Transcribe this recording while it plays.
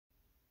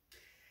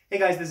Hey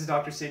guys, this is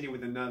Dr. Sandy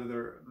with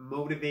another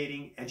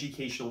motivating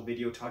educational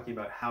video talking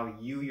about how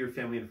you, your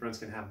family, and friends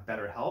can have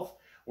better health.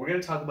 We're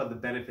going to talk about the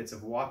benefits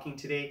of walking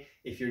today.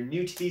 If you're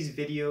new to these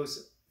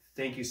videos,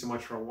 thank you so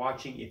much for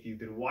watching. If you've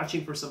been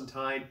watching for some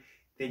time,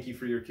 thank you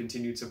for your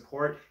continued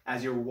support.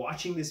 As you're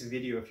watching this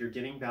video, if you're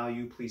getting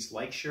value, please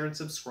like, share, and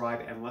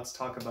subscribe, and let's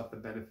talk about the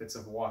benefits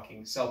of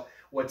walking. So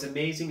what's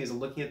amazing is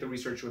looking at the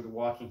research with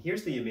walking.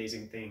 Here's the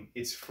amazing thing.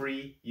 It's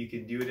free. You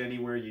can do it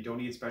anywhere. You don't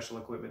need special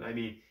equipment. I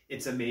mean,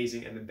 it's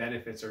amazing, and the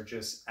benefits are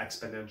just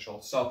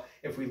exponential. So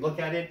if we look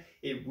at it,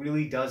 it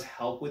really does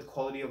help with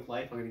quality of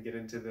life. I'm going to get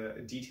into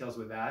the details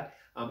with that.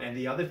 And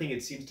the other thing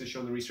it seems to show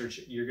in the research,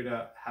 you're going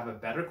to have a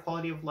better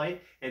quality of life.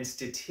 And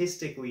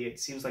statistically, it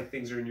seems like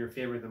things are in your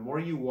favor. The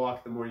more you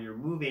walk, the more you're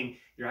moving,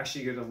 you're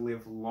actually going to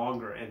live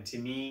longer. And to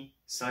me,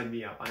 sign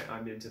me up.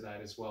 I'm into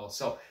that as well.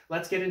 So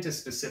let's get into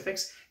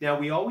specifics. Now,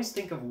 we always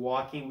think of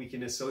walking, we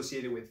can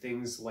associate it with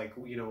things like,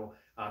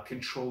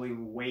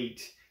 controlling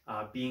weight,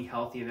 being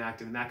healthy and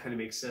active, and that kind of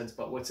makes sense.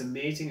 But what's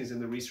amazing is in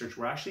the research,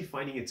 we're actually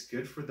finding it's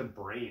good for the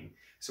brain.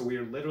 So we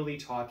are literally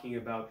talking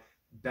about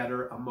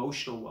better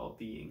emotional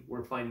well-being.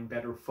 We're finding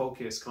better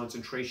focus,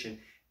 concentration.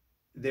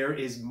 There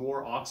is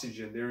more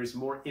oxygen, there is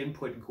more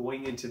input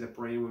going into the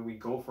brain when we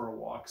go for a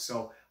walk.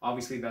 So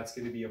obviously that's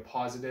going to be a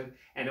positive.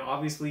 And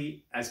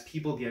obviously as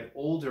people get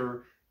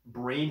older,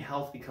 brain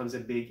health becomes a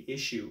big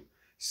issue.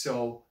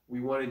 So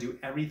we want to do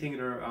everything in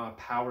our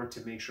power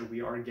to make sure we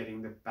are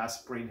getting the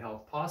best brain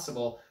health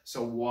possible.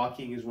 So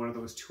walking is one of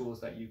those tools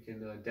that you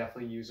can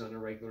definitely use on a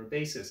regular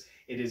basis.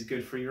 It is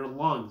good for your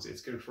lungs. It's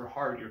good for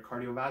heart, your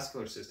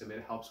cardiovascular system.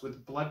 It helps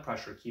with blood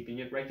pressure, keeping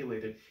it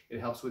regulated. It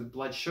helps with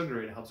blood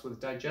sugar. It helps with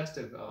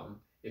digestive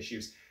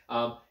issues.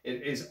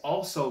 It is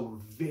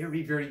also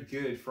very, very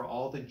good for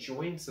all the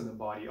joints in the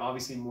body.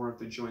 Obviously more of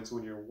the joints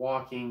when you're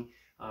walking.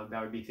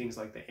 That would be things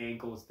like the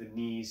ankles, the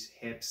knees,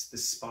 hips, the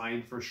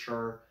spine for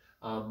sure,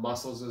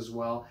 muscles as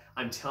well.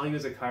 I'm telling you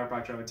as a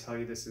chiropractor, I would tell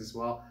you this as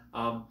well.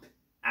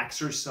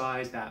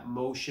 Exercise, that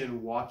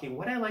motion, walking.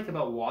 What I like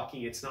about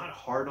walking, it's not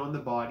hard on the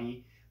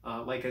body.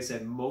 Like I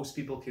said, most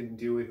people can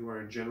do it who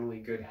are in generally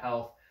good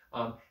health.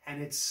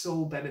 And it's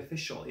so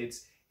beneficial.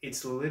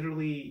 It's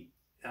literally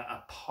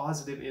a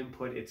positive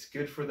input. It's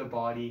good for the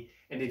body.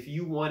 And if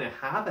you want to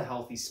have a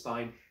healthy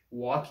spine,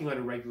 walking on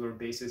a regular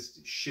basis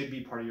should be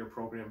part of your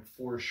program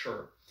for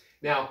sure.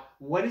 Now,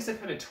 what is the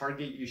kind of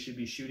target you should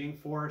be shooting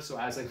for? So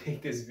as I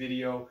make this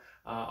video,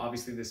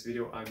 obviously this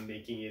video, I'm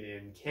making it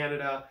in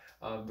Canada.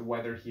 The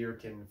weather here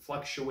can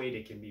fluctuate.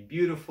 It can be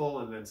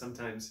beautiful. And then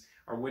sometimes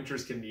our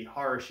winters can be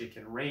harsh. It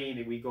can rain,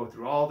 and we go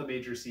through all the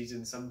major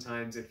seasons.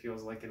 Sometimes it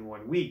feels like in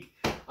 1 week.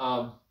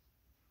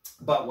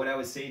 But what I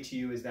would say to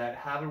you is that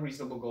have a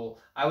reasonable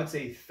goal. I would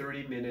say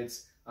 30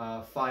 minutes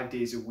 5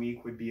 days a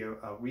week would be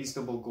a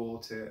reasonable goal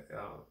to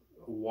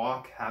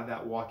walk, have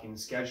that walking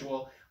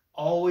schedule.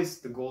 Always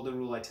the golden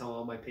rule I tell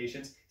all my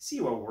patients, see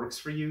what works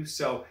for you.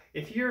 So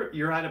if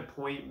you're at a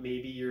point,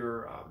 maybe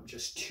you're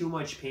just too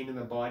much pain in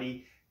the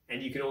body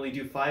and you can only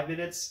do 5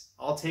 minutes,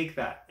 I'll take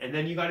that. And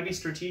then you got to be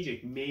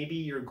strategic. Maybe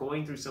you're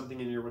going through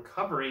something and you're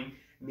recovering,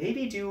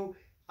 maybe do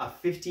a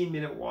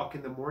 15-minute walk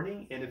in the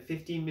morning and a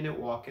 15-minute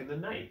walk in the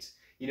night.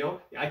 You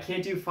know, I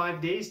can't do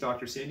 5 days,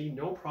 Dr. Sandy,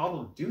 no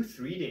problem. Do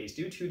 3 days,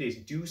 do 2 days,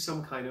 do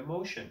some kind of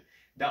motion.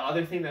 The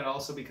other thing that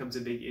also becomes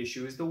a big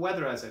issue is the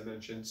weather, as I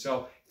mentioned.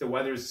 So if the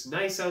weather's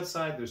nice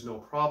outside, there's no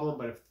problem.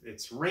 But if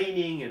it's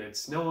raining and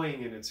it's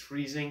snowing and it's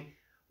freezing,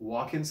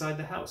 walk inside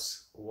the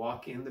house,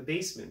 walk in the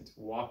basement,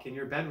 walk in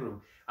your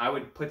bedroom. I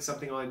would put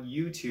something on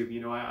YouTube. You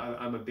know,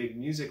 I'm a big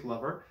music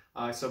lover.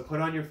 So put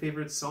on your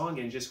favorite song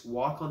and just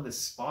walk on the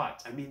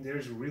spot. I mean,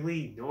 there's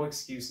really no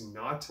excuse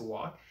not to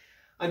walk.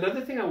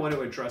 Another thing I want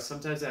to address,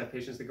 sometimes I have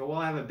patients that go, well,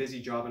 I have a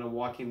busy job and I'm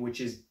walking, which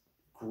is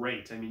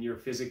great. I mean, you're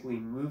physically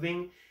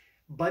moving,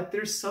 but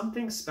there's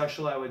something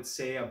special, I would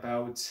say,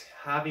 about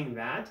having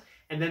that.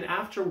 And then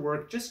after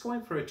work, just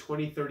going for a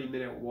 20-30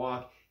 minute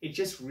walk, it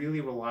just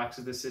really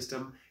relaxes the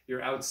system.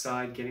 You're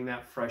outside getting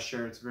that fresh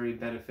air. It's very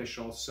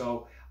beneficial.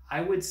 So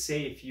I would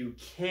say if you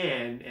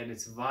can, and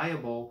it's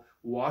viable,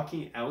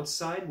 walking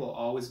outside will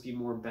always be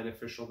more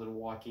beneficial than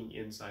walking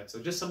inside. So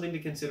just something to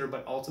consider,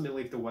 but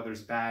ultimately if the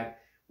weather's bad,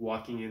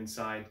 walking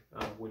inside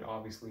would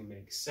obviously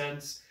make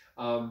sense.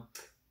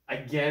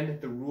 Again,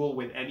 the rule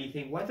with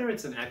anything, whether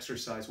it's an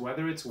exercise,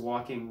 whether it's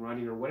walking,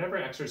 running, or whatever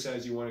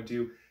exercise you want to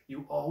do,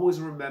 you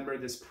always remember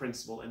this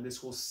principle, and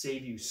this will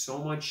save you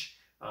so much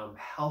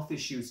health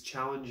issues,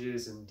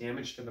 challenges, and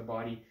damage to the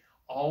body.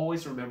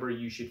 Always remember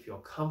you should feel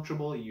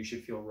comfortable, you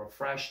should feel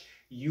refreshed.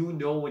 You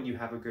know when you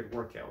have a good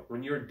workout.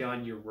 When you're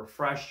done, you're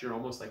refreshed, you're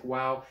almost like,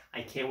 wow,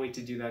 I can't wait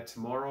to do that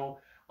tomorrow.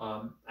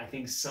 I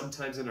think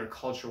sometimes in our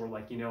culture, we're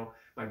like, you know,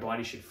 my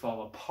body should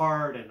fall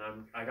apart and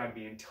I got to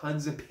be in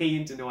tons of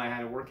pain to know I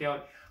had a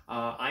workout.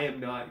 I am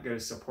not going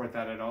to support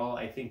that at all.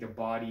 I think the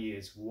body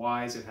is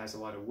wise. It has a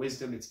lot of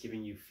wisdom. It's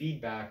giving you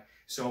feedback.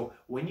 So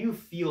when you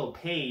feel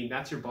pain,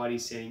 that's your body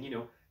saying, you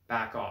know,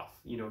 back off,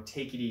 you know,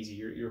 take it easy.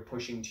 You're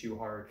pushing too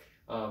hard.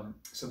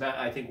 So that,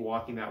 I think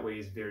walking that way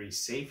is very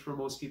safe for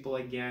most people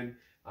again.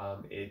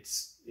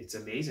 It's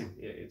amazing.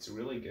 It's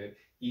really good,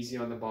 easy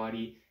on the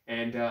body.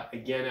 And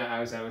again,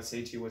 as I would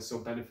say to you, what's so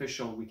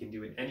beneficial, we can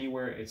do it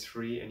anywhere. It's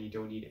free and you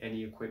don't need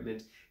any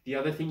equipment. The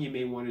other thing you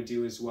may want to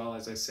do as well,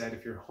 as I said,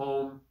 if you're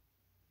home,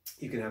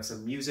 you can have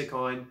some music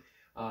on.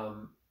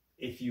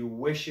 If you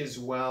wish as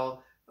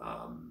well,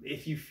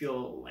 if you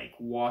feel like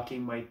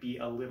walking might be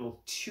a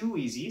little too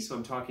easy, so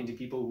I'm talking to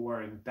people who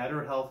are in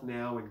better health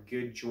now and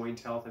good joint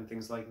health and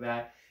things like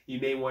that, you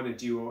may want to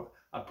do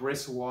a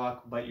brisk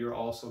walk, but you're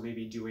also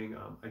maybe doing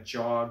a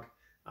jog.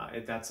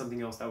 If that's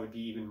something else that would be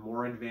even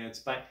more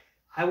advanced. But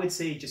I would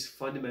say just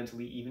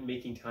fundamentally, even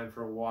making time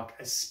for a walk,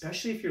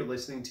 especially if you're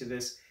listening to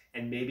this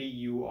and maybe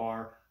you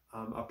are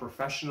a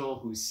professional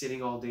who's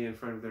sitting all day in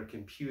front of their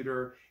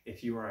computer,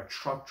 if you are a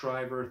truck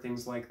driver,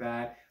 things like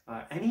that,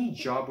 any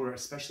job where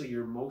especially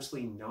you're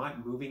mostly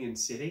not moving and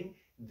sitting,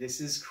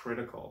 this is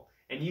critical.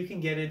 And you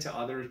can get into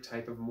other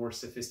type of more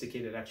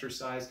sophisticated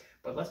exercise,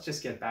 but let's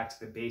just get back to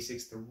the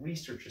basics. The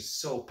research is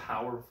so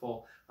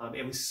powerful.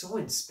 It was so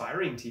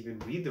inspiring to even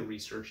read the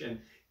research,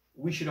 and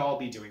we should all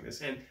be doing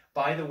this. And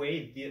by the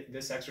way,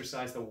 this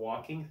exercise, the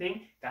walking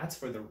thing, that's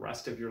for the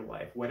rest of your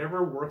life.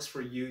 Whatever works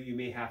for you, you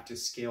may have to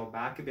scale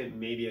back a bit,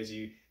 maybe as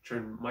you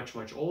turn much,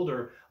 much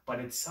older, but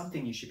it's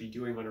something you should be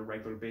doing on a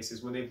regular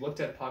basis. When they've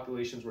looked at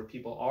populations where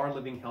people are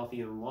living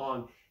healthy and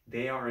long,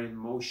 they are in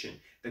motion.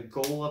 The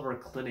goal of our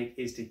clinic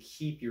is to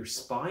keep your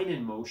spine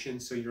in motion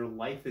so your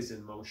life is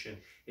in motion.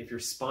 If your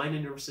spine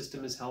and nervous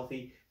system is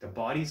healthy, the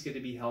body's going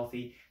to be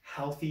healthy.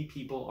 Healthy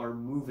people are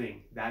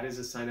moving. That is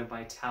a sign of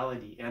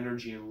vitality,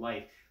 energy, and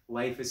life.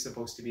 Life is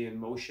supposed to be in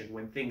motion.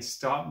 When things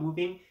stop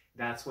moving,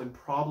 that's when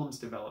problems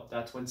develop.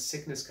 That's when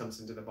sickness comes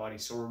into the body.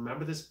 So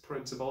remember this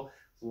principle.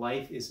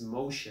 Life is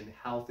motion,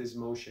 health is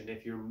motion.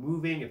 If you're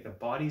moving, if the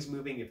body's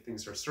moving, if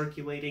things are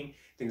circulating,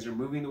 things are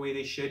moving the way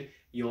they should,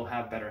 you'll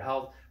have better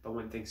health. But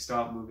when things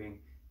stop moving,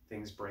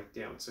 things break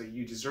down. So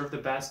you deserve the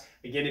best.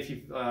 Again, if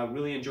you've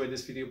really enjoyed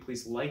this video,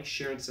 please like,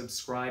 share, and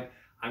subscribe.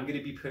 I'm going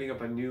to be putting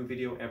up a new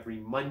video every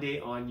Monday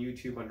on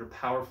YouTube under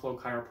Powerflow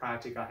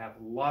Chiropractic. I have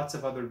lots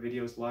of other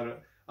videos, a lot of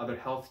other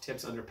health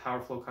tips under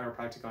Powerflow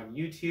Chiropractic on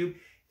YouTube.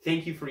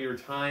 Thank you for your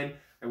time.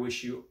 I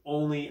wish you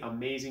only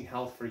amazing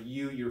health for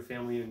you, your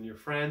family, and your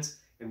friends,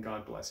 and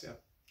God bless you.